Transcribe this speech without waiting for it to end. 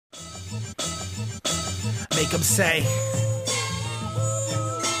Make them say.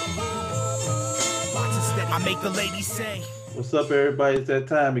 I make the ladies say. What's up, everybody? It's that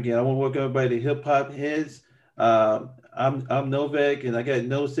time again. I want to welcome everybody to Hip Hop Heads. I'm Novak, and I got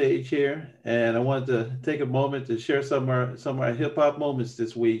No Sage here, and I wanted to take a moment to share some of our hip hop moments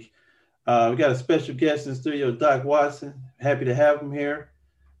this week. We got a special guest in the studio, Doc Watson. Happy to have him here.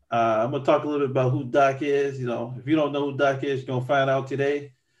 I'm gonna talk a little bit about who Doc is. You know, if you don't know who Doc is, you're gonna find out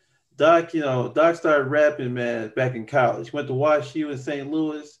today. Doc started rapping, man, back in college. Went to WashU in St.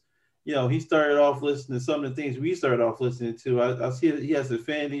 Louis. You know, he started off listening to some of the things we started off listening to. I see he has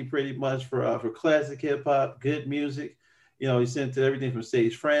affinity pretty much for classic hip hop, good music. You know, he's into everything from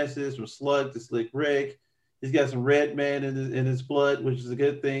Sage Francis, from Slug to Slick Rick. He's got some Redman in his blood, which is a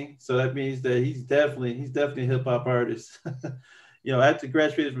good thing. So that means that he's definitely a hip hop artist. You know, after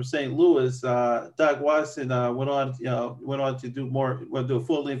graduating from St. Louis, Doc Watson went on to do a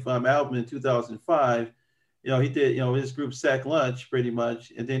full length album in 2005. You know, he did, his group Sack Lunch pretty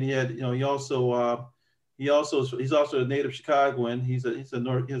much. And then he had, he's also a native Chicagoan. He's a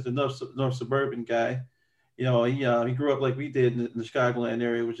north suburban guy. You know, he grew up like we did in the Chicagoland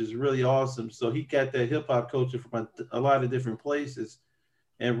area, which is really awesome. So he got that hip hop culture from a lot of different places.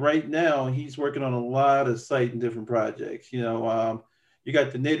 And right now he's working on a lot of sight and different projects. You know, you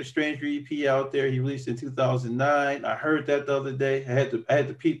got the Native Stranger EP out there. He released in 2009. I heard that the other day. I had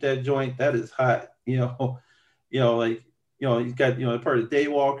to peep that joint. That is hot. He's got, part of the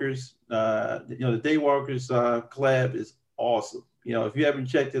Daywalkers. The Daywalkers collab is awesome. You know, if you haven't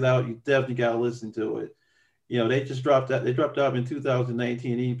checked it out, you definitely got to listen to it. You know, they dropped out in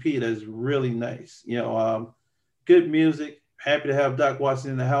 2019 EP. That's really nice. You know, good music. Happy to have Doc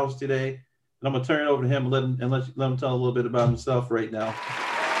Watson in the house today. And I'm going to turn it over to him and let him tell a little bit about himself right now.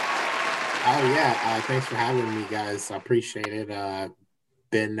 Oh, yeah. Thanks for having me, guys. I appreciate it.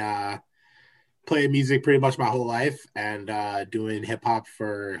 Been playing music pretty much my whole life and doing hip hop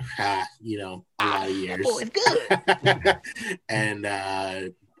for, a lot of years. Oh, it's good. And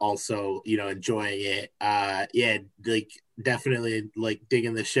also, enjoying it. Definitely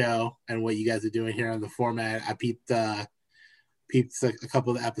digging the show and what you guys are doing here on the format. I peeped a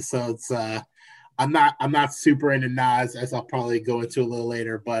couple of episodes. I'm not super into Nas, as I'll probably go into a little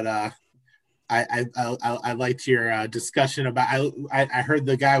later, but I liked your discussion about. I heard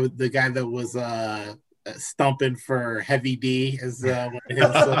the guy that was stumping for Heavy D is one of his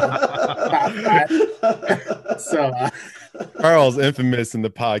top 5. So Carl's infamous in the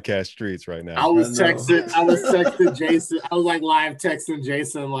podcast streets right now. I was texting Jason. I was live texting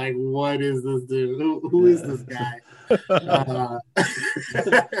Jason, what is this dude? Who is this guy?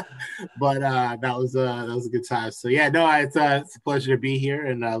 But that was a good time. So yeah, no, it's a pleasure to be here,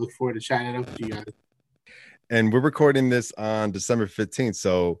 and I look forward to chatting up with you guys. And we're recording this on December 15th.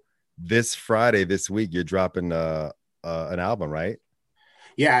 So this Friday, this week, you're dropping an album, right?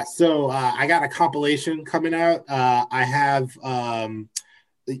 Yeah. So I got a compilation coming out. I have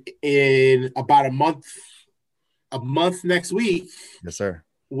in about a month next week. Yes, sir.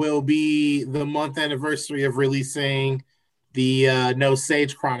 Will be the month anniversary of releasing the No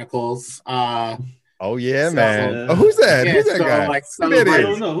Sage Chronicles. Oh yeah, man. Oh, who's that? Yeah, who's that guy? I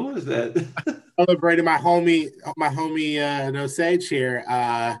don't know who is that. Celebrating my homie No Sage here.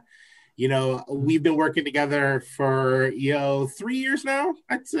 We've been working together for 3 years now.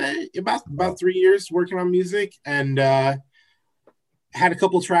 I'd say about 3 years working on music, and had a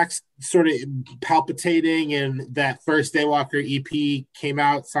couple tracks sort of palpitating, and that first Daywalker EP came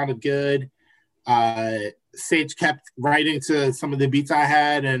out, sounded good. Sage kept writing to some of the beats I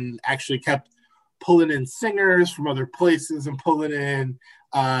had and actually kept pulling in singers from other places and pulling in,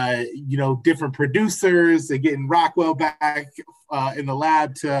 different producers and getting Rockwell back in the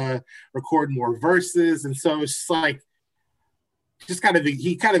lab to record more verses. And so it's just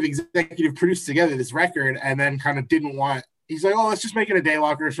he kind of executive produced together this record, and then kind of didn't want. He's like, oh, let's just make it a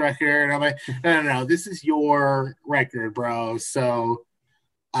Daywalkers record. And I'm like, no, this is your record, bro. So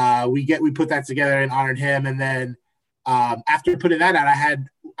we put that together and honored him. And then after putting that out,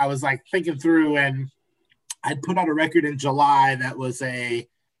 I was thinking through, and I'd put out a record in July that was a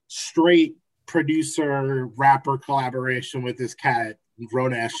straight producer rapper collaboration with this cat,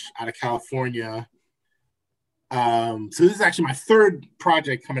 Ronesh, out of California. So this is actually my third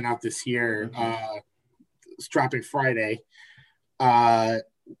project coming out this year. It's dropping Friday. And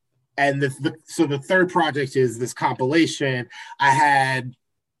the third project is this compilation. I had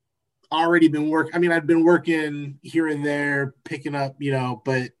already been I've been working here and there, picking up,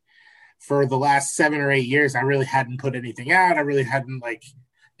 but for the last 7 or 8 years, I really hadn't put anything out. I really hadn't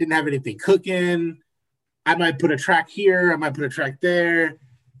didn't have anything cooking. I might put a track here, I might put a track there.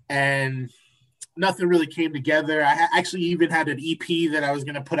 and nothing really came together. I actually even had an EP that I was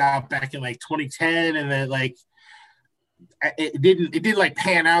gonna put out back in like 2010, and then like it didn't like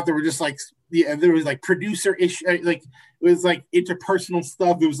pan out. There were just like there was like producer issue, like it was like interpersonal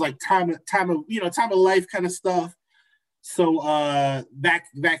stuff. There was like time of life kind of stuff. So that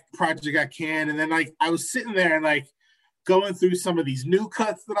project got canned, and then like I was sitting there and like going through some of these new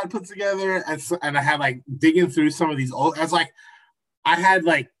cuts that I put together, and I had like digging through some of these old. I was like, I had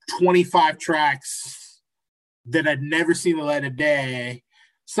like 25 tracks that I'd never seen the light of day,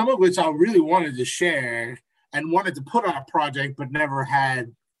 some of which I really wanted to share and wanted to put on a project, but never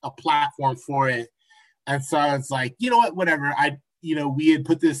had a platform for it. And so I was like, you know what, whatever. We had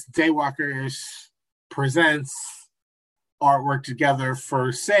put this Daywalkers Presents artwork together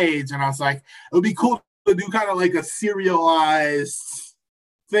for Sage, and I was like, it would be cool to do kind of like a serialized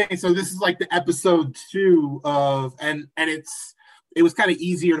thing. So this is like the episode 2 of, and it was kind of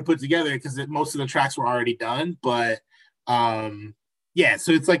easier to put together because most of the tracks were already done. But yeah,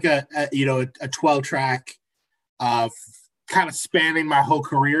 so it's like a 12 track kind of spanning my whole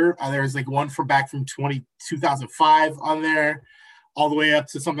career. There's like one back from 2005 on there, all the way up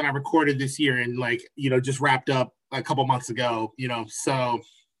to something I recorded this year and like, just wrapped up a couple months ago, so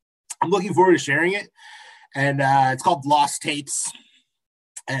I'm looking forward to sharing it. And it's called Lost Tapes,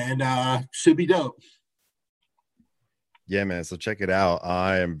 and should be dope. Yeah, man. So check it out.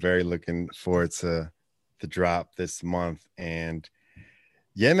 I am very looking forward to the drop this month. And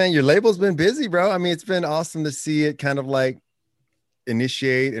yeah, man, your label's been busy, bro. I mean, it's been awesome to see it kind of like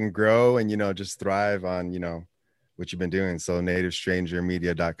initiate and grow and, just thrive on, what you've been doing. So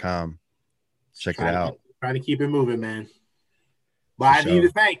nativestrangermedia.com. Check it out. Trying to keep it moving, man. But I need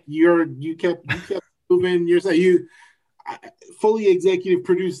to thank you kept moving yourself. You fully executive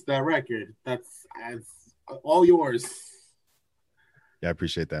produced that record. That's all yours. Yeah, I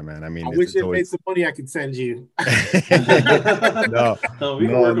appreciate that, man. I mean, I wish it made some money I could send you. No, we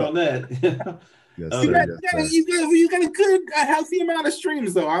can work on that. Yes, you got a healthy amount of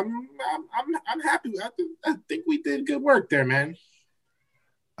streams, though. I'm happy. I think we did good work there, man.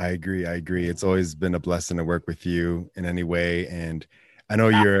 I agree. It's always been a blessing to work with you in any way, and I know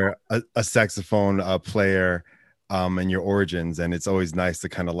you're a saxophone player, and your origins, and it's always nice to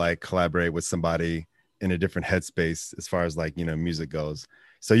kind of like collaborate with somebody in a different headspace as far as like, music goes.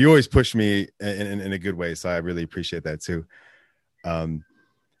 So you always push me in a good way. So I really appreciate that too.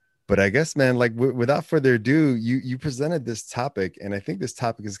 But I guess, man, like without further ado, you presented this topic, and I think this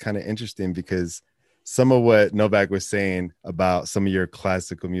topic is kind of interesting because some of what Novak was saying about some of your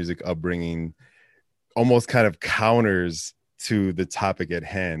classical music upbringing almost kind of counters to the topic at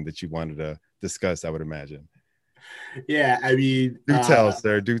hand that you wanted to discuss, I would imagine. Yeah, I mean, do tell,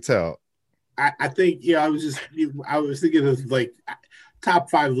 sir. Do tell. I think, I was thinking of like top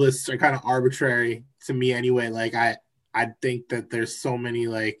 5 lists are kind of arbitrary to me anyway. Like I think that there's so many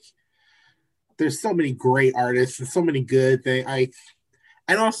great artists and so many good things.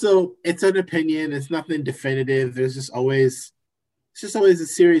 And also it's an opinion. It's nothing definitive. It's just always a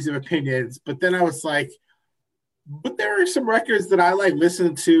series of opinions. But then I was like, but there are some records that I like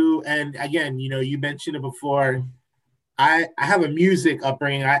listening to. And again, you mentioned it before. I have a music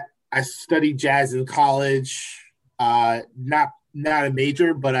upbringing. I studied jazz in college, not a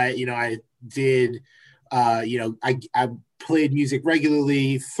major, but I did, I played music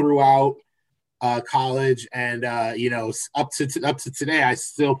regularly throughout college, and up to today, I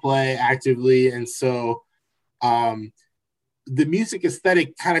still play actively, and so the music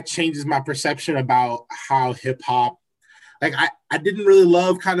aesthetic kind of changes my perception about how hip hop. Like I didn't really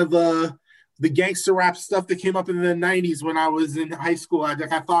love kind of the gangster rap stuff that came up in the 90s when I was in high school. I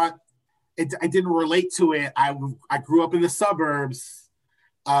thought I didn't relate to it. I grew up in the suburbs.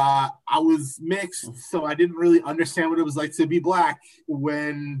 I was mixed, so I didn't really understand what it was like to be black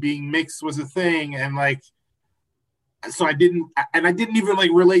when being mixed was a thing. And so I didn't even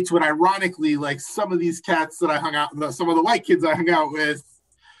like relate to it. Ironically, like some of these cats that I hung out with, some of the white kids I hung out with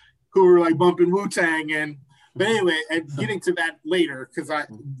who were like bumping Wu-Tang. But anyway, and getting to that later, because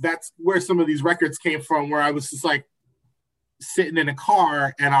that's where some of these records came from, where I was just like sitting in a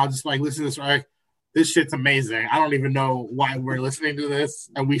car and I'll just like listen to this, like, this shit's amazing. I don't even know why we're listening to this,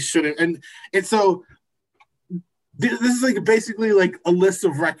 and we shouldn't. And so this is like basically like a list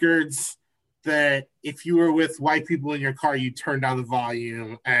of records that if you were with white people in your car, you turn down the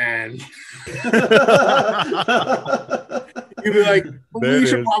volume and you'd be like, we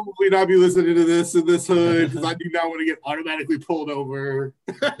should probably not be listening to this in this hood because I do not want to get automatically pulled over.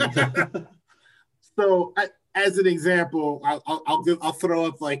 So as an example, I'll throw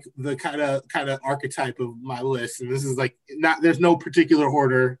up like the kind of archetype of my list, and this is like not there's no particular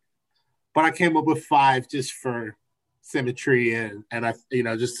order, but I came up with 5 just for symmetry and I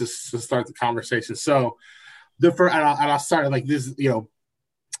just to start the conversation. So the first and I'll start like this,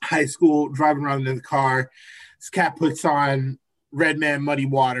 high school driving around in the car. This cat puts on Redman Muddy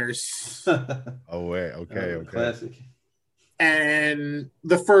Waters. Oh wait, okay. Classic. And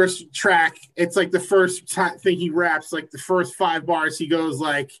the first track, it's like the first thing he raps, like the first 5 bars, he goes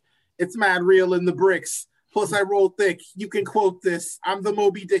like, "It's mad real in the bricks. Plus I roll thick. You can quote this. I'm the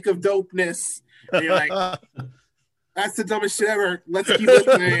Moby Dick of dopeness." And you're like, that's the dumbest shit ever. Let's keep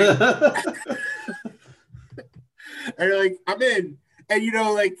listening. And you're like, I'm in.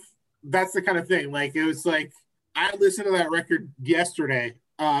 And like that's the kind of thing. Like it was like I listened to that record yesterday.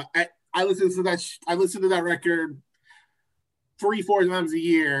 I listened to that record 3-4 times a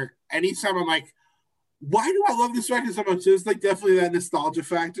year, and each time I'm like, why do I love this record so much? There's like definitely that nostalgia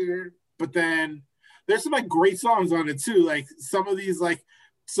factor, but then there's some like great songs on it too. Like some of these, like,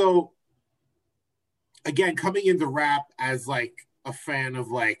 so again, coming into rap as like a fan of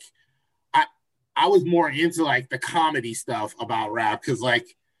like, I was more into like the comedy stuff about rap because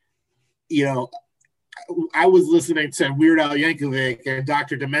like, I was listening to Weird Al Yankovic and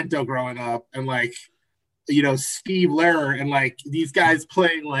Dr. Demento growing up, and like, Steve Lehrer and like these guys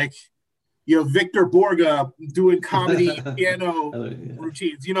playing like, Victor Borga doing comedy piano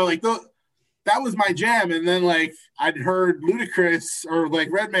routines, like that was my jam. And then like I'd heard Ludacris or like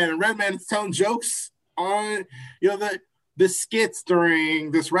Redman, and Redman's telling jokes on, the skits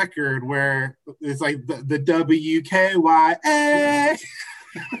during this record where it's like the WKYA.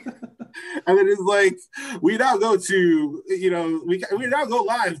 And then it's like we now go to we now go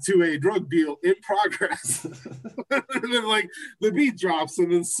live to a drug deal in progress. And then like the beat drops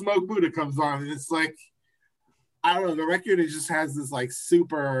and then Smoke Buddha comes on, and it's like I don't know, the record just has this like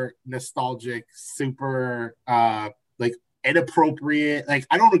super nostalgic, super like inappropriate, like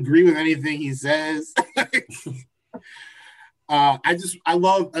I don't agree with anything he says. I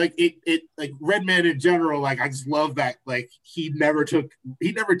love like it like Redman in general. Like I just love that like he never took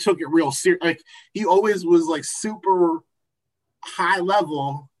it real serious. Like he always was like super high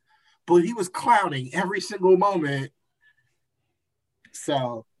level, but he was clowning every single moment.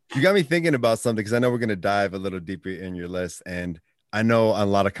 So you got me thinking about something, because I know we're going to dive a little deeper in your list, and I know a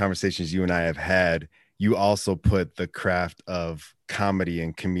lot of conversations you and I have had, you also put the craft of comedy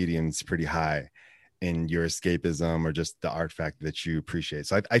and comedians pretty high in your escapism or just the art factor that you appreciate.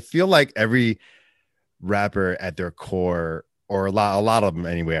 So I feel like every rapper at their core, or a lot of them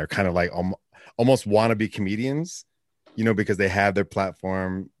anyway, are kind of like almost wannabe comedians, because they have their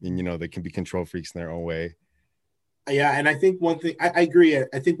platform and, they can be control freaks in their own way. Yeah. And I think one thing, I agree.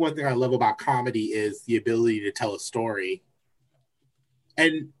 I think one thing I love about comedy is the ability to tell a story.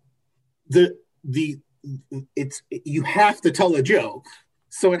 And you have to tell a joke.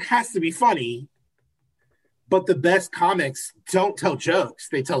 So it has to be funny. But the best comics don't tell jokes;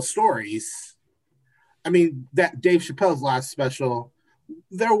 they tell stories. I mean, that Dave Chappelle's last special,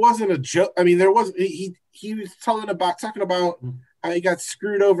 there wasn't a joke. I mean, there wasn't. He was talking about how he got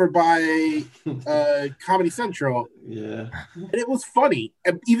screwed over by Comedy Central. Yeah, and it was funny.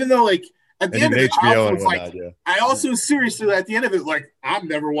 And even though, like, at the end of it, I also seriously at the end of it, like, I'm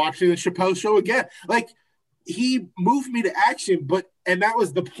never watching the Chappelle Show again. Like, he moved me to action, and that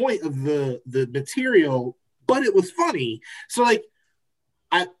was the point of the material. But it was funny. So like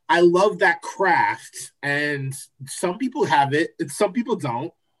I love that craft, and some people have it and some people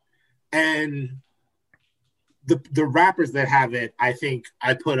don't. And the rappers that have it, I think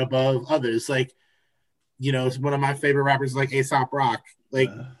I put above others. Like, one of my favorite rappers is like A$AP Rock. Like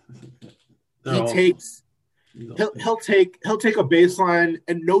he'll take a bass line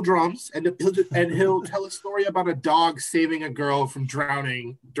and no drums, and he'll tell a story about a dog saving a girl from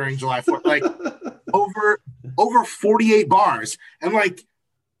drowning during July 4th. Like over 48 bars, and like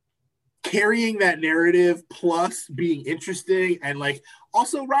carrying that narrative plus being interesting and like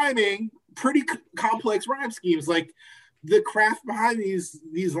also rhyming pretty complex rhyme schemes. Like the craft behind these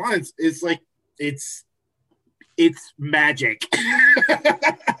lines is like it's magic.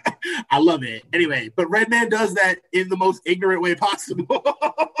 I love it. Anyway, but Redman does that in the most ignorant way possible.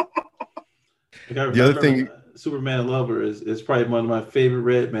 The other thing, Superman Lover is probably one of my favorite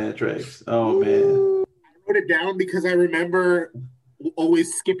Redman tracks. Oh man, I wrote it down because I remember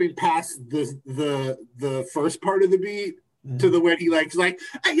always skipping past the first part of the beat to the when he like, hey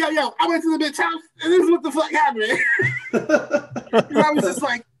yo, I went to the midtown and this is what the fuck happened. And I was just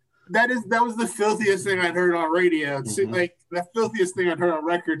like, that was the filthiest thing I'd heard on radio. Mhm. Like the filthiest thing I'd heard on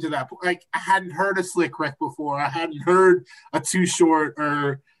record to that point. Like I hadn't heard a Slick Rick before. I hadn't heard a Too Short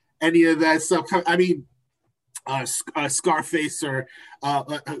or any of that stuff. I mean, Scarface or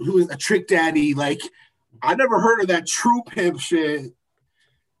who is a Trick Daddy. Like I never heard of that true pimp shit.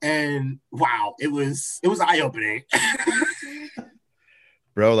 And wow, it was eye opening.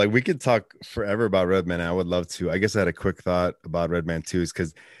 Bro, like we could talk forever about Redman. I would love to. I guess I had a quick thought about Redman too, is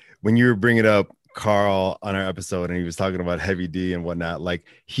because when you were bringing up Carl on our episode and he was talking about Heavy D and whatnot, like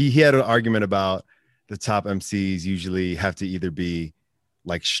he had an argument about the top MCs usually have to either be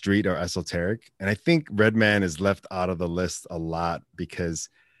like street or esoteric. And I think Redman is left out of the list a lot because,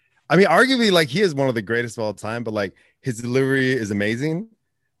 I mean, arguably, like he is one of the greatest of all time, but like his delivery is amazing.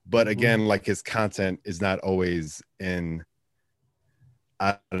 But again, like his content is not always in,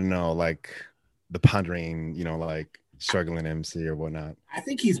 I don't know, like the pondering, you know, like struggling MC or whatnot. I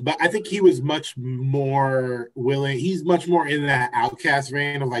think he was much more willing. He's much more in that outcast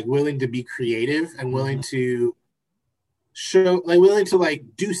vein of like willing to be creative and willing to show, like willing to like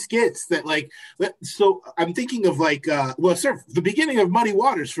do skits that like. So I'm thinking of like, sir, the beginning of Muddy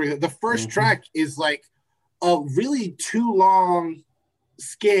Waters for the first track is like a really too long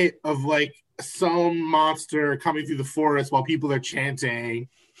skit of like some monster coming through the forest while people are chanting,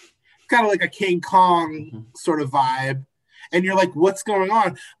 kind of like a King Kong sort of vibe, and you're like, what's going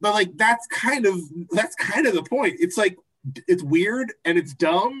on? But like that's kind of the point. It's like it's weird and it's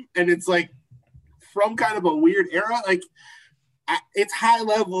dumb and it's like from kind of a weird era. Like it's high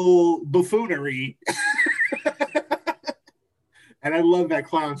level buffoonery. And I love that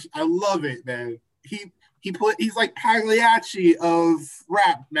clown. I love it, man. He's like Pagliacci of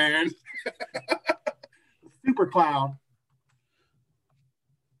rap, man. Super clown.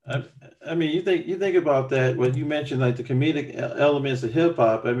 I mean, you think about that when you mentioned like the comedic elements of hip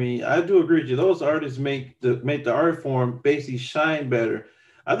hop. I mean, I do agree with you. Those artists make the art form basically shine better.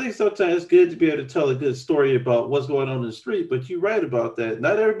 I think sometimes it's good to be able to tell a good story about what's going on in the street. But you're right about that.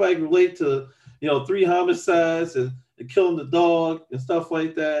 Not everybody can relate to 3 homicides and killing the dog and stuff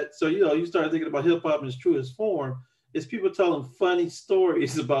like that. So you start thinking about hip hop in its truest form. It's people telling funny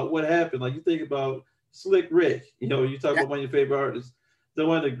stories about what happened. Like you think about Slick Rick. You talk about one of your favorite artists.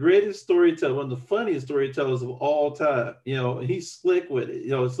 One of the greatest storytellers, one of the funniest storytellers of all time. He's slick with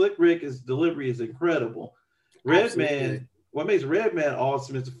it. Slick Rick, his delivery is incredible. Redman, what makes Redman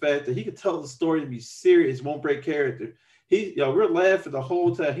awesome is the fact that he can tell the story and be serious, won't break character. We're laughing the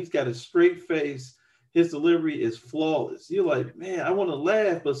whole time. He's got a straight face. His delivery is flawless. You're like, man, I want to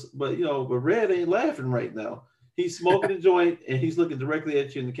laugh, but Red ain't laughing right now. He's smoking a joint and he's looking directly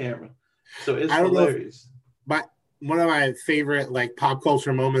at you in the camera. So it's hilarious. But one of my favorite like pop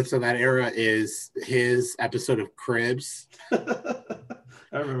culture moments of that era is his episode of Cribs. I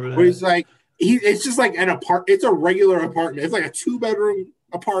remember that. Where he's like, it's just like it's a regular apartment. It's like a 2-bedroom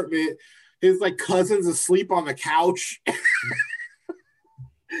apartment. His like cousin's asleep on the couch.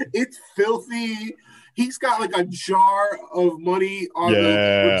 It's filthy. He's got like a jar of money on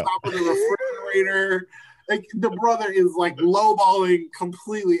the top of the refrigerator. Like the brother is like lowballing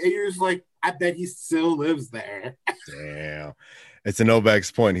completely, and you're just like, I bet he still lives there. Damn. It's a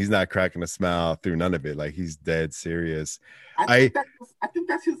Novak's point. He's not cracking a smile through none of it. Like he's dead serious. I think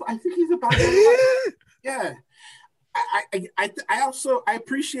that's his. I think he's about that. Yeah. I also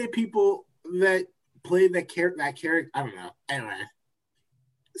appreciate people that play that character. I don't know. Anyway,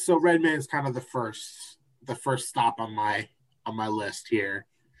 so Redman is kind of the first stop on my list here.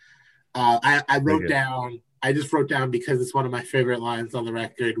 I just wrote down because it's one of my favorite lines on the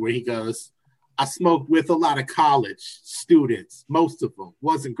record where he goes, I smoked with a lot of college students. Most of them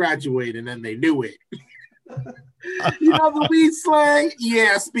wasn't graduating and they knew it. The weed slang?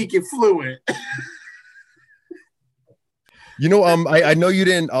 Yeah, speaking fluent. I know you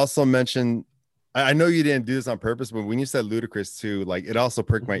didn't also mention, I know you didn't do this on purpose, but when you said Ludacris too, like it also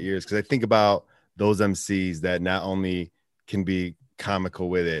perked my ears because I think about those MCs that not only can be comical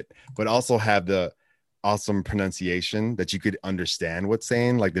with it, but also have the awesome pronunciation that you could understand what's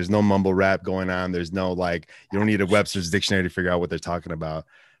saying. Like there's no mumble rap going on. There's no like, you don't need a Webster's dictionary to figure out what they're talking about.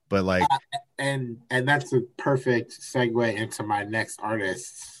 But like, and that's a perfect segue into my next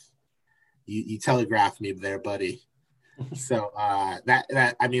artist. You telegraphed me there, buddy. So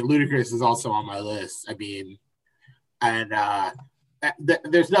that I mean, Ludacris is also on my list. I mean, and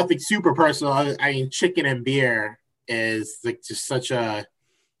there's nothing super personal. I mean, Chicken and Beer is like just such a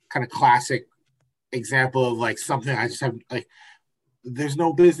kind of classic example of like something I just have like. There's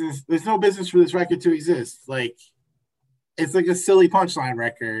no business for this record to exist. Like, it's like a silly punchline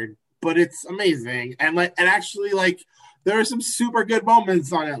record, but it's amazing. And actually, like there are some super good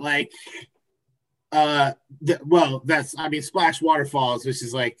moments on it, like Splash Waterfalls, which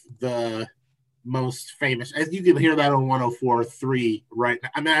is like the most famous. As you can hear that on 104.3 right now.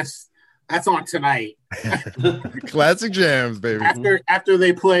 I mean, that's on tonight. Classic jams, baby. After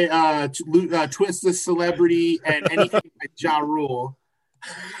they play Twista Celebrity and anything like Ja Rule.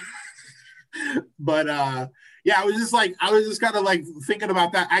 But yeah, I was just kind of like thinking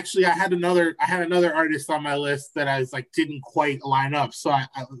about that. Actually, I had another artist on my list that I was like didn't quite line up. So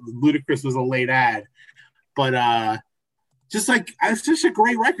Ludacris was a late ad, but just like it's just a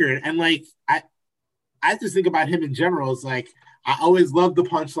great record. And like I just think about him in general. It's like I always love the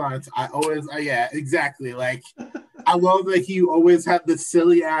punchlines. Yeah, exactly. Like I love that he always had the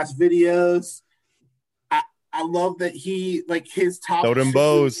silly ass videos. I love that he like his top Throw them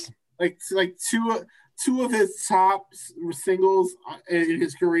bows. Like two of his top singles in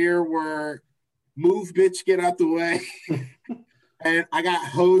his career were "Move, Bitch, Get Out the Way," and I got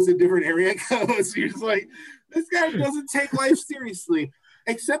hoes in different area codes. You're just like, this guy doesn't take life seriously.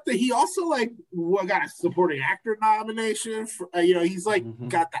 Except that he also like got a supporting actor nomination for he's like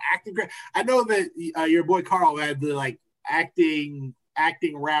got the acting. I know that your boy Carl had the like acting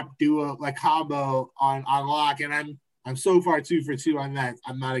rap duo like combo on lock, and I'm so far 2 for 2 on that.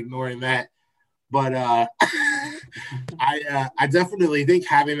 I'm not ignoring that, but I definitely think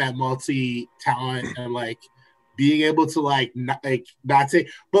having that multi talent and like being able to like not say,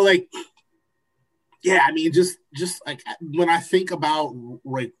 but like. Yeah, I mean, just like when I think about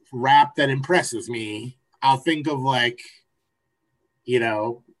like rap that impresses me, I'll think of like,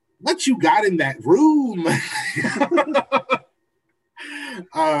 what you got in that room. I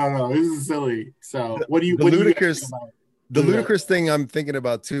don't know. This is silly. So, what do you? The Ludacris thing I'm thinking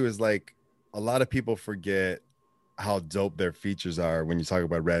about too is like a lot of people forget how dope their features are when you talk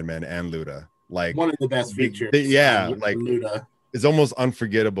about Redman and Luda. Like one of the best features. Like Luda. It's almost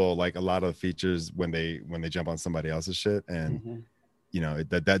unforgettable, like a lot of the features when they jump on somebody else's shit, and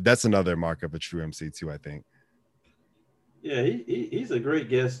that's another mark of a true MC too, I think. Yeah, he's a great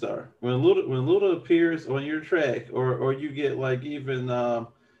guest star. When Luda appears on your track, or you get like even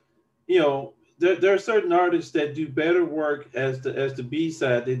there are certain artists that do better work as the B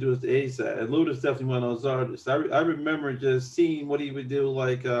side they do as the A side. And Luda's definitely one of those artists. I remember just seeing what he would do,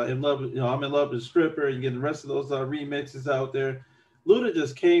 like I'm in love with a stripper, and getting the rest of those remixes out there. Luda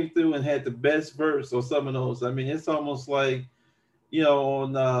just came through and had the best verse on some of those. I mean, it's almost like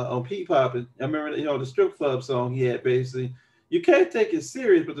on Pete Poppin'. I remember the strip club song he had. Basically, you can't take it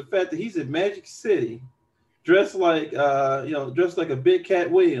serious, but the fact that he's in Magic City, dressed like a big Cat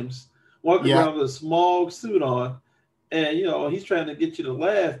Williams, walking around with a small suit on, and he's trying to get you to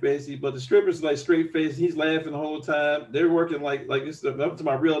laugh basically, but the strippers like straight face, he's laughing the whole time. They're working like this up to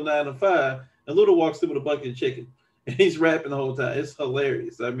my real 9 to 5, and Luda walks through with a bucket of chicken, and he's rapping the whole time. It's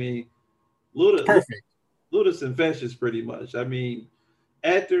hilarious. I mean, Luda's infectious pretty much. I mean,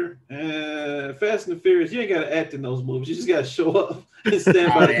 actor, Fast and the Furious, you ain't got to act in those movies. You just got to show up and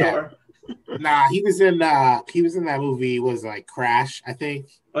stand by the car. Nah, he was in that movie. Was like Crash, I think.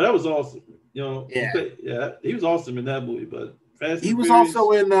 Oh, that was awesome. Yeah, he was awesome in that movie. But he was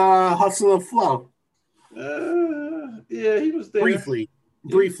also in Hustle and Flow. Yeah, he was there briefly.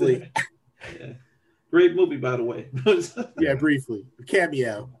 Yeah. Great movie, by the way. Yeah, briefly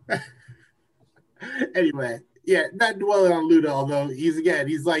cameo. Anyway, yeah, not dwelling on Luda, although he's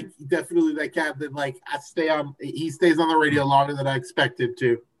like definitely that cat that like he stays on the radio longer than I expected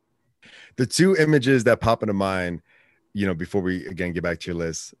to. The two images that pop into mind, before we again get back to your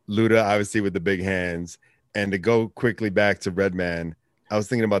list, Luda obviously with the big hands, and to go quickly back to Redman, I was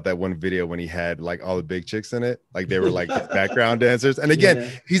thinking about that one video when he had like all the big chicks in it, like they were like background dancers. And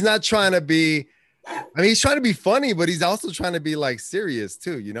again, he's not trying to be, he's trying to be funny, but he's also trying to be like serious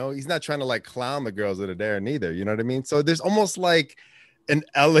too. He's not trying to like clown the girls that are there neither. You know what I mean? So there's almost like an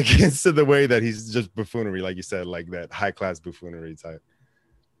elegance to the way that he's just buffoonery, like you said, like that high class buffoonery type.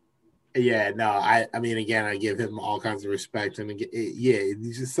 Yeah, no, I mean, again, I give him all kinds of respect, and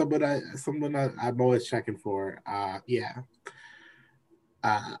he's just someone I'm always checking for.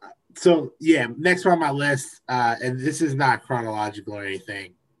 So yeah, next on my list, and this is not chronological or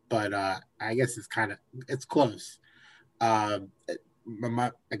anything, but I guess it's close. I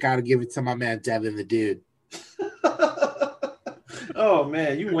gotta give it to my man Devin the Dude. Oh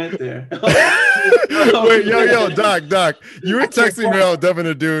man, you went there. Wait, yo, Doc. You were texting me about Devin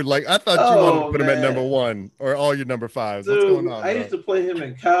the Dude. Like I thought you wanted to put him at number 1 or all your number 5s. Dude, what's going on? I used to play him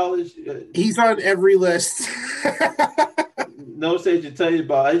in college. He's on every list. No stage to tell you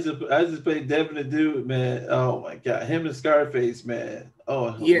about. I used to play Devin the Dude, man. Oh my god, him and Scarface, man.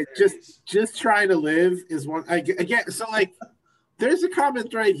 Oh, Yeah, hilarious. just trying to live is one. Again, so like, there's a common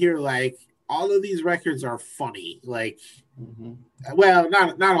thread here. Like, all of these records are funny. Like, Mhm. well,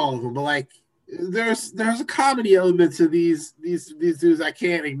 not all of them, but like, there's a comedy element to these dudes I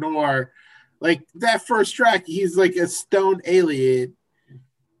can't ignore. Like that first track, he's like a stoned alien,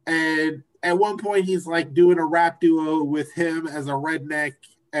 and at one point he's like doing a rap duo with him as a redneck,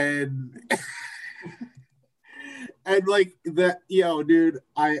 and and like the dude,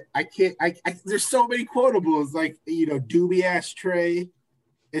 I can't I there's so many quotables, like Doobie Ashtray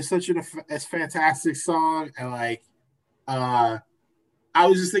is such a fantastic song, and like uh I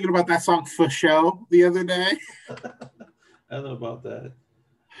was just thinking about that song for show the other day. I don't know about that.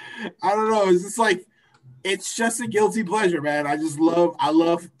 I don't know, it's just like it's just a guilty pleasure, man. I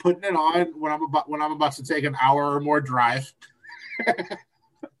love putting it on when I'm about to take an hour or more drive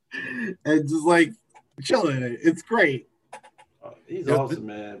and just like chilling it. It's great. He's Yo, awesome,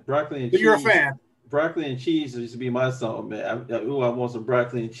 man. Broccoli and But you're a cheese. fan. Broccoli and cheese used to be my song, man. I want some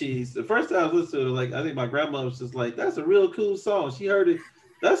broccoli and cheese. The first time I listened to it, like I think my grandmother was just like, "That's a real cool song." She heard it.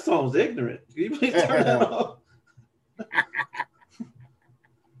 That song's ignorant. Can you please turn that off?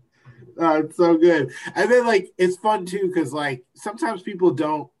 It's so good. And then like it's fun too because like sometimes people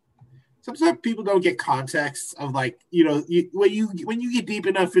don't get context of like when you get deep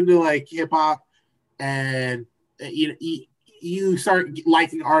enough into like hip hop and you start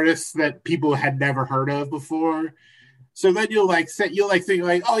liking artists that people had never heard of before. So then you'll think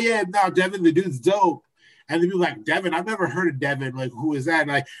like, oh yeah, no, Devin the dude's dope. And then you're like, Devin, I've never heard of Devin. Like, who is that?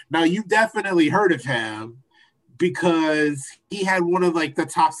 And like, now you've definitely heard of him because he had one of like the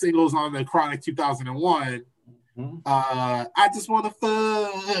top singles on the Chronic 2001. Mhm. I just want to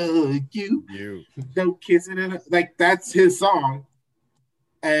fuck you. You. No kissing it. Like that's his song.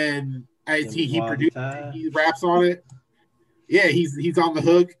 And Give me he quality produced time. he raps on it. Yeah, he's on the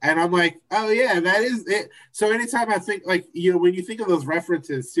hook, and I'm like, oh yeah, that is it. So anytime I think like when you think of those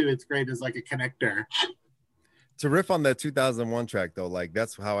references too, it's great as like a connector. To riff on that 2001 track though, like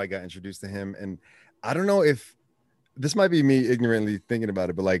that's how I got introduced to him. And I don't know if this might be me ignorantly thinking about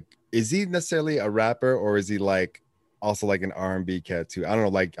it, but like, is he necessarily a rapper or is he like also like an R&B cat too? I don't know.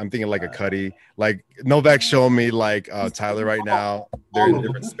 Like I'm thinking like a Cuddy, like Novak showing me like Tyler right now. They're in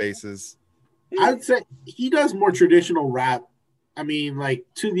different spaces. I'd say he does more traditional rap. I mean, like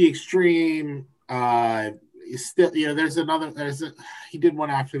to the extreme. Still, he did one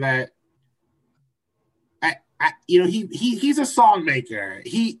after that. He's a song maker.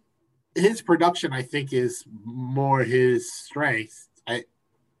 His production, I think, is more his strength.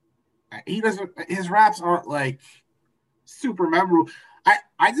 His raps aren't like super memorable.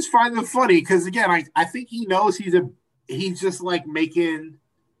 I just find them funny because again, I think he knows he's just like making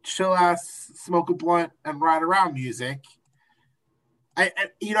chill ass smoke a blunt and ride around music.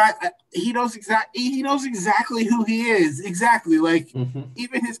 He knows exactly who he is. Exactly. Like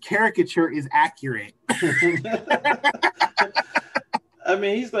even his caricature is accurate. I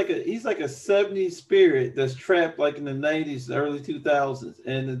mean, he's like a 70s spirit that's trapped like in the 90s, early 2000s.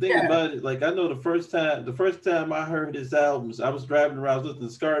 And the thing about it, like I know the first time I heard his albums, I was driving around, I was listening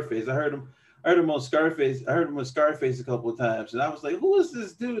to Scarface. I heard him on Scarface. I heard him on Scarface a couple of times, and I was like, "Who is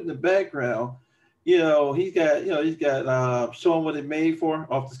this dude in the background?" He's got "Showing What It Made For"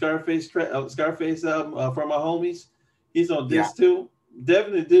 off the Scarface album For My Homies. He's on this too.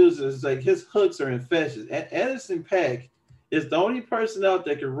 Devin the Dude is like his hooks are infectious. Anderson .Paak is the only person out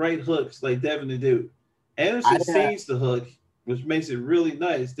there can write hooks like Devin the Dude. Anderson sings the hook, which makes it really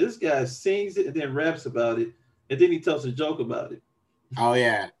nice. This guy sings it and then raps about it, and then he tells a joke about it. Oh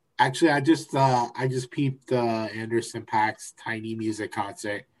yeah. Actually, I just peeped Anderson .Paak's Tiny Music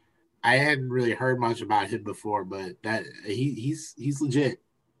concert. I hadn't really heard much about him before, but that he's legit.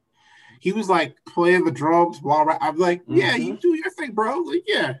 He was like playing the drums while I'm like, yeah, you do your thing, bro. Like,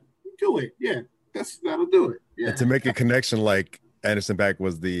 yeah, you do it. Yeah, that'll do it. Yeah. And to make a connection, like Anderson .Paak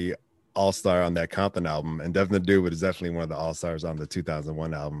was the all-star on that Compton album, and Devin the Dude was definitely one of the all-stars on the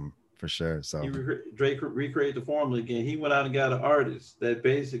 2001 album for sure. So Drake recreated the formula again. He went out and got an artist that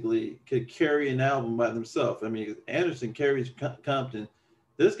basically could carry an album by themselves. I mean, Anderson carries Compton.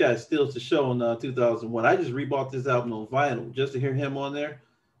 This guy steals the show in 2001. I just rebought this album on vinyl just to hear him on there.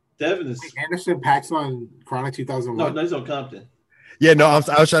 Devin is Anderson .Paak's on Chronic 2001. No, he's on Compton. yeah, no, I was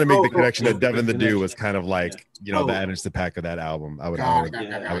trying to make the connection that Devin the Dude was kind of like the Anderson .Paak of that album. I would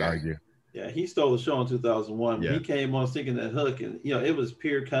argue. Yeah, he stole the show in 2001. Yeah. He came on singing that hook, and it was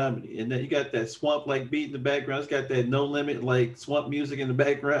pure comedy. And then you got that swamp like beat in the background. It's got that No Limit like swamp music in the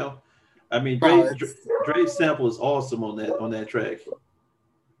background. I mean, Dre's sample is awesome on that track.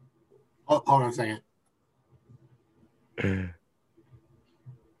 Hold on a second.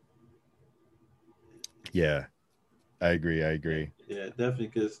 Yeah, I agree. Yeah, definitely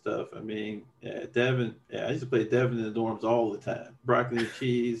good stuff. I mean, yeah, Devin. Yeah, I used to play Devin in the dorms all the time. Broccoli and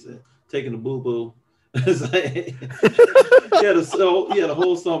cheese and taking the boo boo. It's like he had a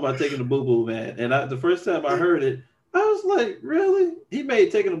whole song about taking the boo boo, man. And the first time I heard it, I was like, really? He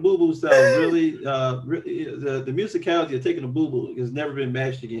made taking the boo boo sound really, really the musicality of taking the boo boo has never been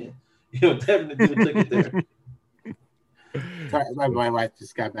matched again. You know, Devin the dude took it there. Sorry, my wife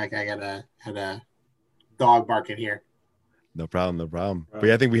just got back. I had a dog barking here. No problem. But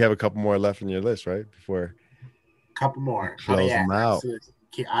yeah, I think we have a couple more left on your list, right? Before couple more. Close them out.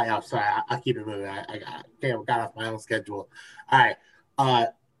 I'm sorry. I'll keep it moving. I got off my own schedule. All right.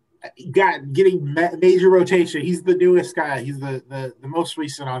 Getting major rotation. He's the newest guy. He's the most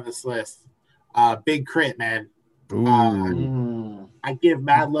recent on this list. Big Crit, man. I give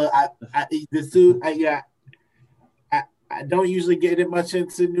mad love. This dude. I don't usually get it much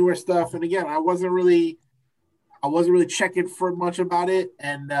into newer stuff, and again, I wasn't really checking for much about it,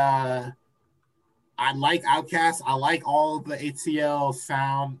 and I like Outkast. I like all of the ATL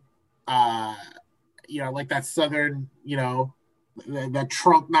sound. I like that southern, that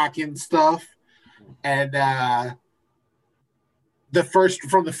trunk knocking stuff, and the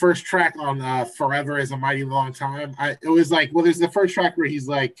first track on Forever is a Mighty Long Time. It was like, well, there's the first track where he's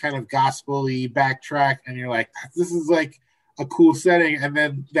like kind of gospel-y backtrack, and you're like, this is like a cool setting, and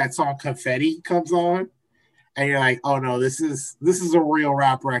then that song Confetti comes on, and you're like, oh no, this is a real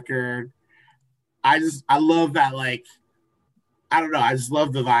rap record. I love that, like, I don't know, I just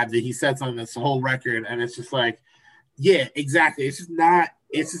love the vibe that he sets on this whole record, and it's just like, yeah, exactly. It's just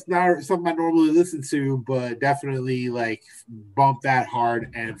not something I normally listen to, but definitely like bump that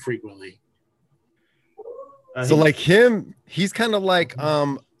hard and frequently. So like him, he's kind of like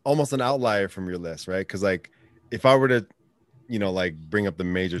almost an outlier from your list, right? Because like if I were to, like bring up the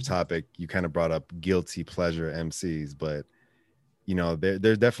major topic, you kind of brought up guilty pleasure MCs, but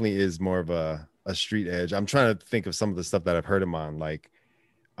there definitely is more of a street edge. I'm trying to think of some of the stuff that I've heard him on, like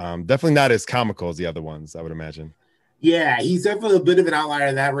definitely not as comical as the other ones, I would imagine. Yeah, he's definitely a bit of an outlier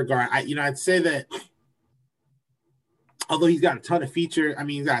in that regard. I'd say that although he's got a ton of features, I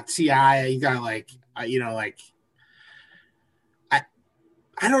mean, he's got T.I., he's got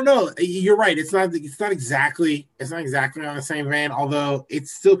I don't know. You're right. It's not exactly on the same vein, although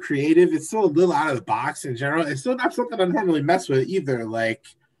it's still creative. It's still a little out of the box in general. It's still not something I normally mess with either. Like,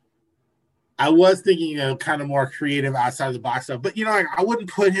 I was thinking kind of more creative outside of the box stuff, but I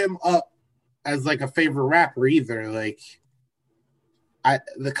wouldn't put him up as like a favorite rapper either. Like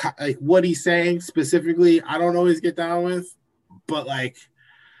what he's saying specifically, I don't always get down with, but like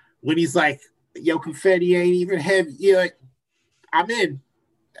when he's like, yo, Confetti ain't even heavy, you're like, I'm in.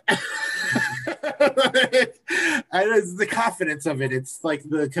 It's the confidence of it. It's like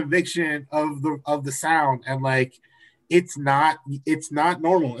the conviction of the sound, and like it's not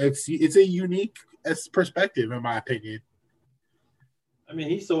normal. It's a unique perspective, in my opinion. I mean,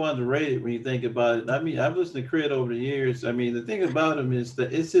 he's so underrated when you think about it. I mean, I've listened to Crit over the years. I mean, the thing about him is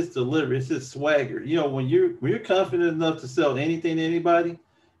that it's his delivery, it's his swagger. When you're confident enough to sell anything to anybody,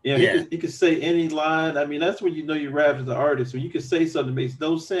 he could say any line. I mean, that's when you rap as an artist. When you can say something that makes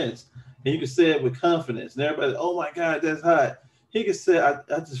no sense, and you can say it with confidence, and everybody, oh my God, that's hot. He could say, I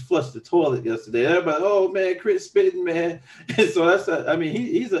just flushed the toilet yesterday. Everybody, oh man, Crit spitting, man. And so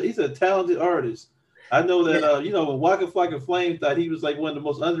he's a talented artist. I know that, when Waka Flocka Flame thought he was like one of the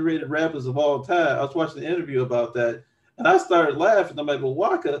most underrated rappers of all time. I was watching an interview about that, and I started laughing. I'm like, well,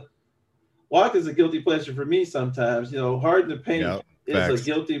 Waka's a guilty pleasure for me sometimes. Hard in the Paint is a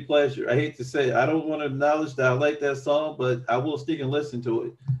guilty pleasure. I hate to say it. I don't want to acknowledge that I like that song, but I will stick and listen to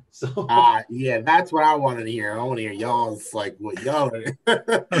it. So yeah, that's what I wanted to hear. I want to hear y'all's like what y'all are.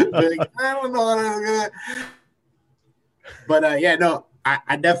 Like, I don't know. But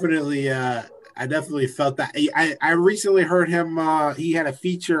I definitely felt that. I recently heard him. He had a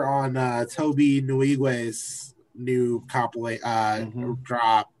feature on Toby Nwigwe's new compilation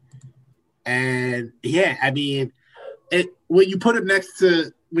drop, and yeah, I mean, when you put him next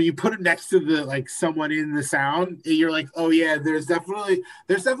to the like someone in the sound, you're like, oh yeah, there's definitely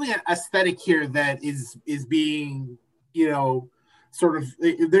an aesthetic here that is being sort of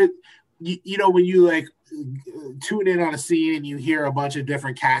there. When you like tune in on a scene and you hear a bunch of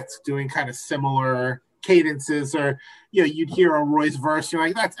different cats doing kind of similar cadences, or you'd hear a Royce verse, you're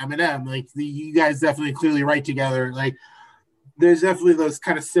like, that's Eminem. Like you guys definitely clearly write together. Like there's definitely those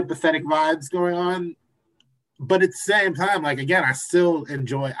kind of sympathetic vibes going on, but at the same time, like again, I still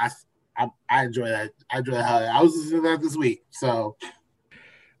enjoy. I enjoy that. I enjoy the hell. I was listening to that this week, so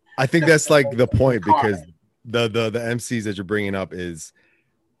I think that's like the point, because the MCs that you're bringing up is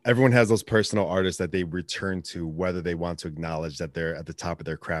everyone has those personal artists that they return to, whether they want to acknowledge that they're at the top of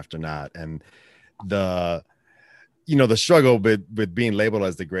their craft or not. And the the struggle with being labeled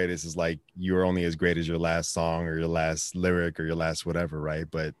as the greatest is like you're only as great as your last song or your last lyric or your last whatever, right?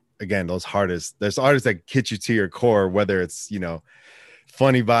 But again, there's artists that hit you to your core, whether it's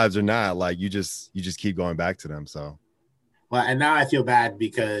funny vibes or not. Like you just keep going back to them. So well, and now I feel bad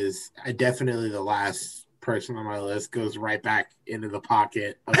because I definitely the last person on my list goes right back into the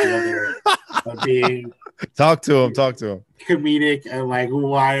pocket of the other of being talk to him comedic and like,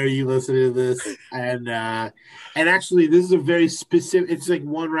 why are you listening to this? And actually this is a very specific, it's like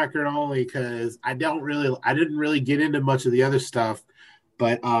one record only because I didn't really get into much of the other stuff,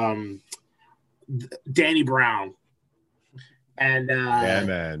 but Danny Brown and yeah,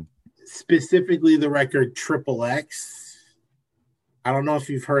 man, specifically the record Triple X. I don't know if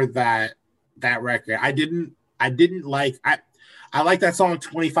you've heard that record. I like that song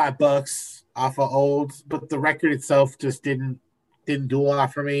 $25 off of Old, but the record itself just didn't do a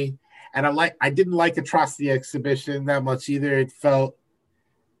lot for me. And I didn't like Atrocity Exhibition that much either. It felt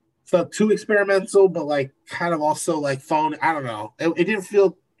too experimental, but like kind of also like phone. I don't know. It didn't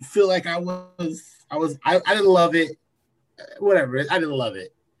feel like I didn't love it. Whatever. I didn't love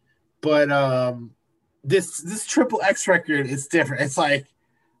it. But this Triple X record is different. It's like,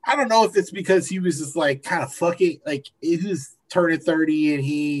 I don't know if it's because he was just like kind of fucking like he was turning 30 and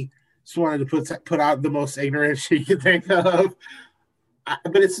he just wanted to put out the most ignorant shit you could think of.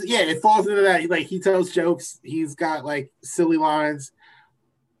 But it falls into that. Like he tells jokes. He's got like silly lines.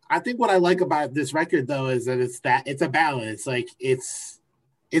 I think what I like about this record though is that it's a balance. Like it's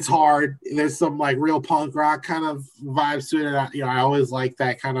hard. There's some like real punk rock kind of vibes to it. And I always like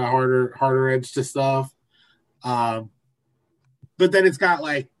that kind of harder edge to stuff. But then it's got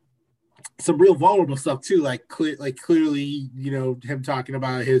like some real vulnerable stuff too, like clearly, him talking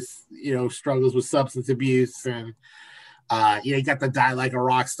about his, struggles with substance abuse, and you got the "Die Like a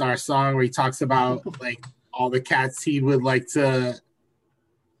Rock Star" song where he talks about like all the cats he would like to,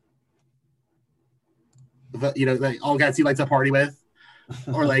 like all the cats he likes to party with,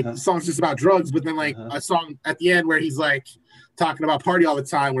 or like songs just about drugs. But then like a song at the end where he's like talking about party all the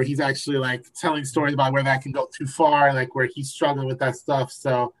time, where he's actually like telling stories about where that can go too far, like where he's struggling with that stuff.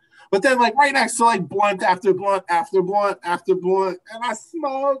 So, but then like right next to like blunt after blunt after blunt after blunt, and I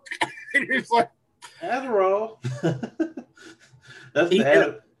smoke. And it's like Adderall. That's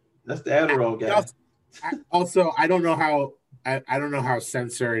the Adderall guy. Also, I don't know how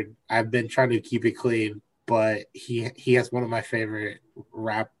censored. I've been trying to keep it clean, but he has one of my favorite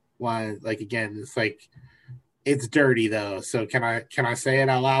rap lines. Like again, it's like it's dirty though. So can I say it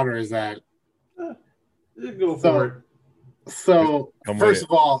out loud, or is that go for it? So first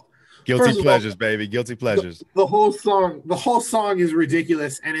of all, guilty pleasures, baby. Guilty pleasures. The whole song is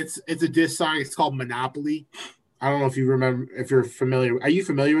ridiculous, and it's a diss song. It's called Monopoly. I don't know if you remember, if you're familiar. Are you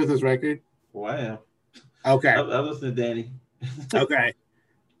familiar with this record? Well, I am. Okay. I listen to Danny. Okay.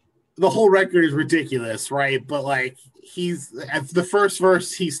 The whole record is ridiculous, right? But like he's at the first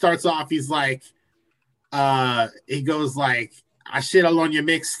verse, he starts off, he's like, he goes like, I shit all on your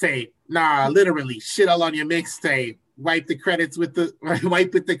mixtape. Nah, literally, shit all on your mixtape. Wipe the credits with the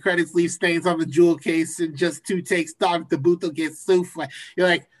credits, leave stains on the jewel case, and just 2 takes, dog, the boot will get souffle. You're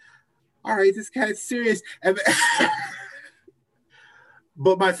like, all right, this guy's serious. And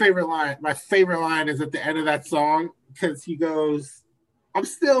but my favorite line is at the end of that song, because he goes, I'm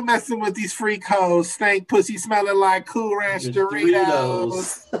still messing with these freak hoes, stank pussy smelling like Cool Ranch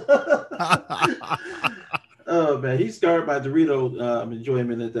Doritos. Oh man, he started my Dorito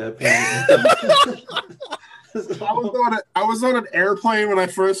enjoyment at that point. I was on an airplane when I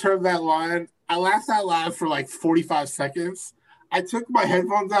first heard that line. I laughed out loud for like 45 seconds. I took my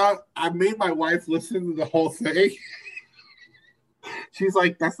headphones out. I made my wife listen to the whole thing. She's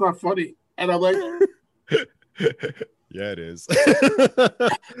like, that's not funny. And I'm like, yeah, it is.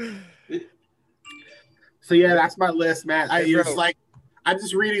 So yeah, that's my list, man. I'm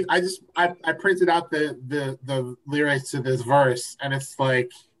just reading. I printed out the lyrics to this verse, and it's like,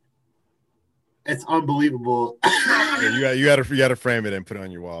 it's unbelievable. Yeah, you gotta frame it and put it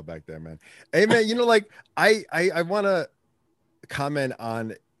on your wall back there, man. Hey man, like I want to comment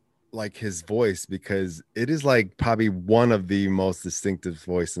on like his voice, because it is like probably one of the most distinctive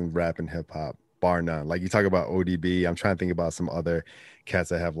voice in rap and hip hop, bar none. Like you talk about ODB, I'm trying to think about some other cats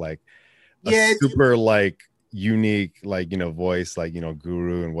that have like a super like unique like voice, like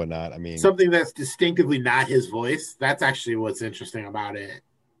Guru and whatnot. I mean, something that's distinctively not his voice. That's actually what's interesting about it.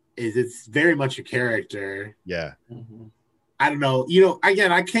 Is it's very much a character. Yeah. Mm-hmm. I don't know.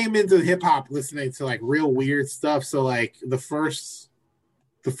 Again, I came into hip hop listening to like real weird stuff. So like the first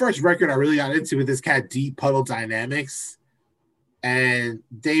the first record I really got into with this cat, Deep Puddle Dynamics. And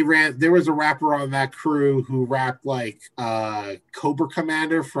there was a rapper on that crew who rapped like Cobra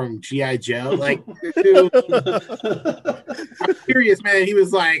Commander from G.I. Joe. Like, dude, I'm curious, man. He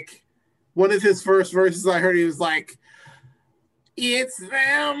was like, one of his first verses I heard, he was like, it's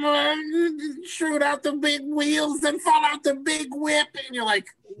them, shoot out the big wheels and fall out the big whip. And you're like,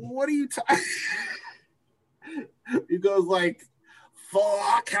 what are you talking? He goes like,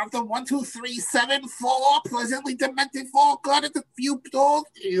 4, count them 1, 2, 3, 7, 4, pleasantly demented 4, got at the few doors.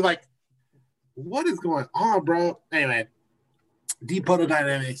 And you're like, what is going on, bro? Anyway, Deep Puddle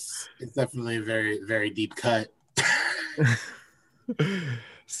Dynamics is definitely a very, very deep cut.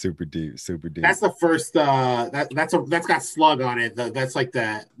 Super deep. That's the first that's got Slug on it. That's like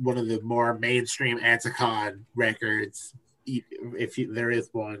one of the more mainstream Anticon records, if there is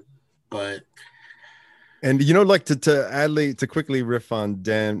one. But and like to quickly riff on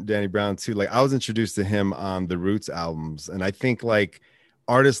Danny Brown too, like I was introduced to him on the Roots albums, and I think like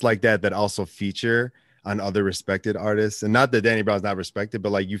artists like that also feature on other respected artists, and not that Danny Brown's not respected,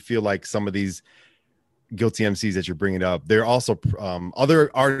 but like you feel like some of these Guilty MCs that you're bringing up, they're also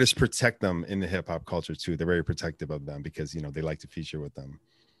other artists protect them in the hip hop culture too. They're very protective of them because they like to feature with them.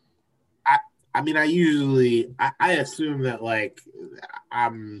 I mean, I assume that like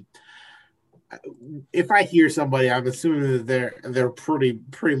if I hear somebody, I'm assuming that they're pretty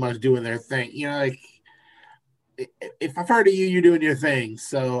much doing their thing. Like if I've heard of you, you're doing your thing.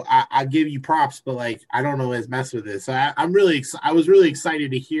 So I give you props, but like I don't always mess with it. So I was really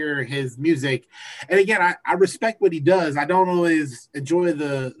excited to hear his music. And again, I respect what he does. I don't always enjoy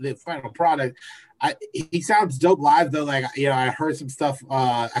the final product. He sounds dope live though. Like I heard some stuff.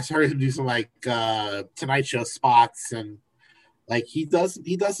 I heard him do some like Tonight Show spots, and like he does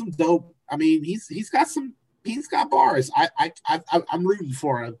some dope. I mean, he's got bars. I'm rooting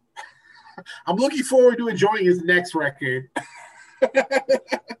for him. I'm looking forward to enjoying his next record.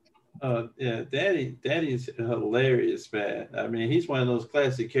 Yeah, Daddy's hilarious, man. I mean, he's one of those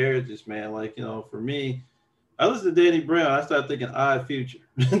classic characters, man. Like, for me, I listen to Danny Brown, I started thinking Odd Future.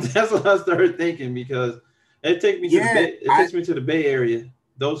 That's what I started thinking, because it takes me to the Bay Area.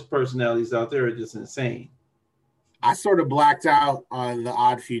 Those personalities out there are just insane. I sort of blacked out on the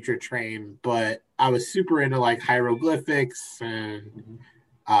Odd Future train, but I was super into like hieroglyphics, and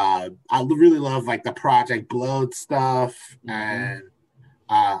I really love like the Project Blowed stuff, and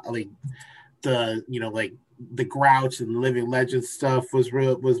like the like the Grouch and Living Legends stuff was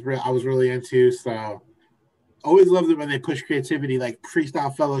real. I was really into. So always loved it when they push creativity, like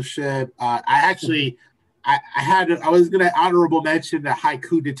Freestyle Fellowship. I was gonna honorable mention the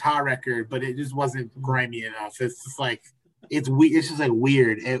Haiku D'etat record, but it just wasn't grimy enough. It's just like it's just like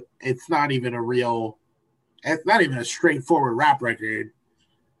weird. It's not even a straightforward rap record,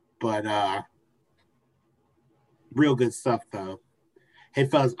 but real good stuff though. Hey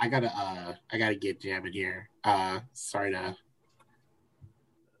fellas, I gotta get jamming here. Sorry to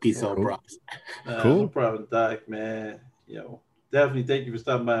be so abrupt. Cool. No problem, Doc, man. Definitely thank you for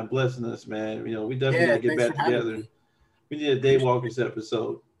stopping by and blessing us, man. We definitely gotta get back together. We need a Daywalkers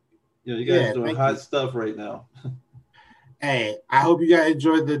episode. You guys are doing hot stuff right now. Hey, I hope you guys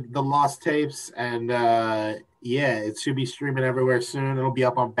enjoyed the Lost Tapes, and it should be streaming everywhere soon. It'll be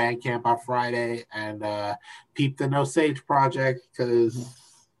up on Bandcamp on Friday, and peep the No Sage project, because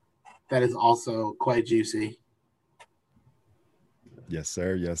that is also quite juicy. Yes,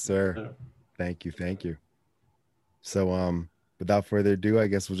 sir. Yeah. Thank you. So without further ado, I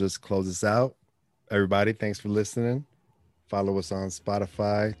guess we'll just close this out. Everybody, thanks for listening. Follow us on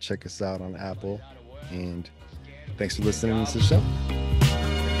Spotify, check us out on Apple, and thanks for listening to the show.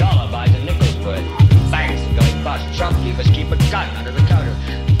 Dollar buys a nickel's worth. Banks are going bust. Shopkeepers keep a gun under the counter.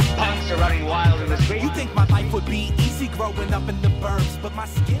 Punks are running wild in the street. You think my life would be easy growing up in the burbs, but my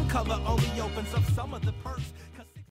skin color only opens up some of the perks.